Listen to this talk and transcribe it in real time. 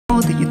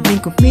now that you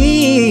think of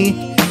me.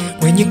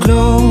 When you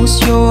close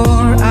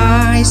your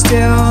eyes,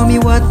 tell me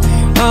what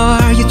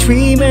are you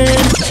dreaming?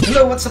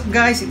 Hello, what's up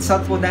guys? It's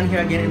Southpaw Dan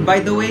here again. And by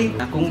the way,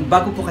 kung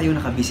bago po kayo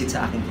nakabisit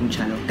sa aking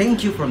channel,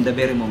 thank you from the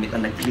very moment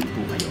na nag-click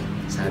po kayo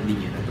sa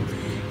video na to.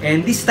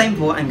 And this time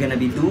po, I'm gonna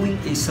be doing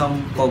a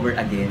song cover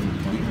again.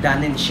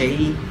 Dan and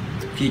Shay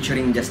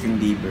featuring Justin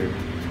Bieber.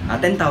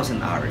 10,000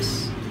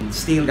 hours.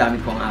 Still gamit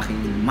ko ang aking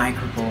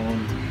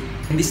microphone.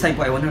 And this time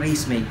po, I wanna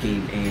raise my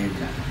game and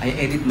I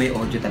edit my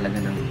audio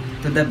talaga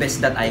to the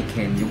best that I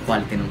can. Yung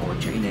quality ng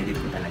audio, in-edit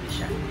ko talaga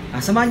siya.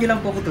 Samahan nyo lang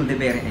po ko till the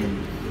very end.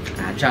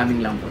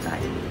 Jamming lang po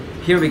tayo.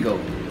 Here we go.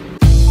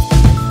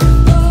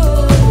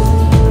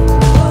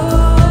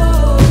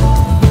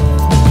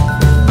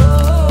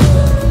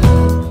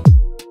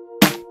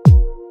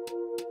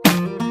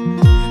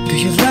 Do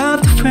you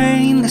love the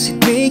rain? Does it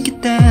make you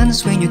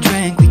dance when you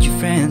drank with your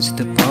friends at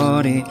the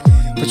party?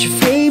 What's your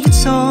favorite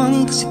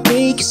song? Does it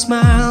make you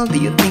smile?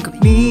 Do you think of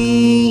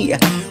me?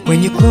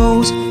 When you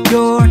close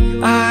your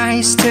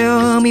eyes,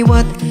 tell me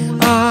what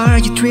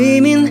are you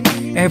dreaming?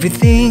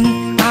 Everything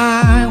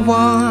I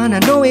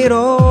wanna know it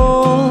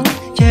all,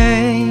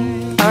 yeah.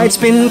 I'd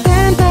spend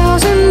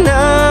 10,000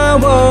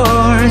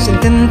 hours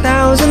and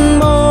 10,000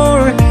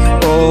 more.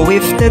 Oh,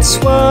 if that's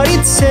what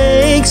it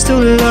takes to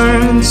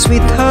learn the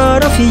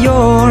sweetheart of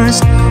yours.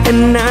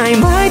 And I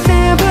might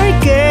never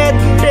get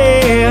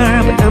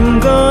there, but I'm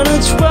gonna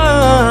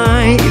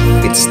try.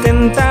 If it's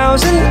 10,000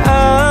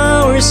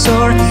 hours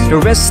or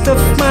the rest of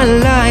my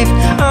life,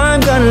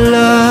 I'm gonna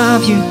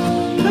love you.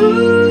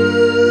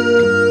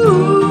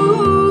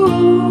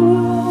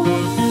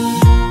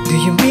 Do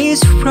you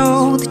miss the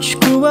road that you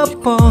grew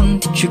up on?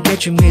 Did you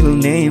get your middle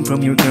name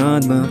from your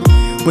grandma?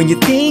 When you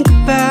think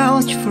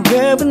about you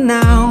forever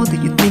now, do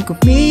you think of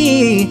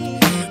me?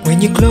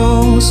 When you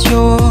close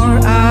your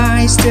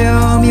eyes,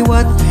 tell me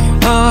what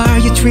are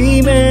you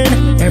dreaming?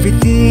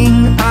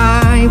 Everything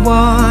I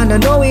wanna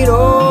know it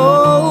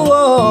all.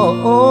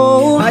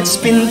 I'd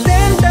spend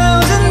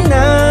 10,000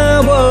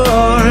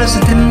 hours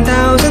and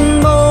 10,000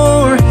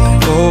 more.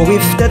 Oh,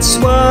 if that's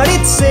what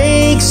it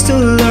takes to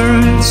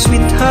learn the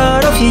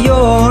sweetheart of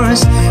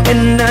yours.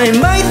 And I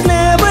might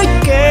never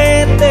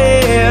get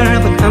there,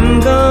 but I'm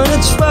gonna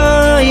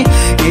try.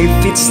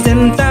 If it's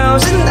 10,000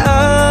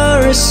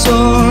 hours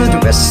or the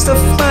rest of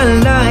my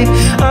life,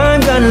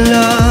 I'm gonna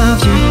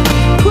love you.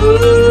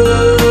 Ooh,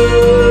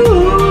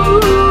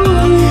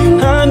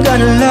 I'm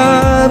gonna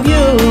love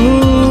you.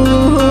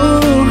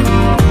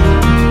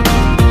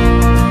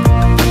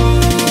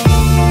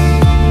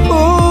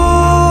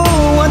 Ooh,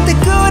 want the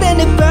good and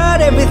the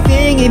bad,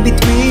 everything in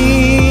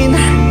between.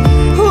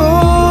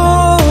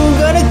 Ooh,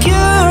 gonna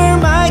cure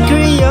my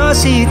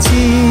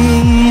curiosity.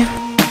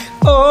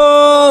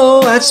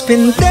 Oh, I'd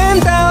spend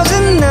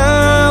 10,000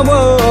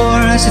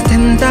 hours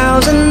and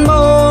 10,000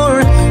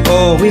 more.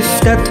 Oh, if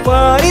that's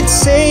what it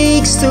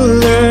takes to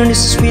learn the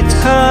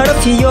sweetheart of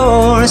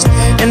yours.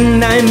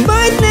 And I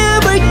might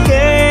never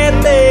get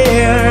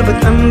there, but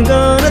I'm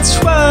gonna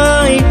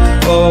try.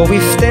 Oh,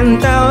 if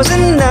 10,000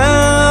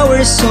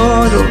 hours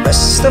or the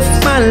rest of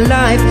my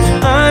life,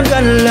 I'm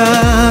gonna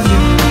love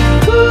you.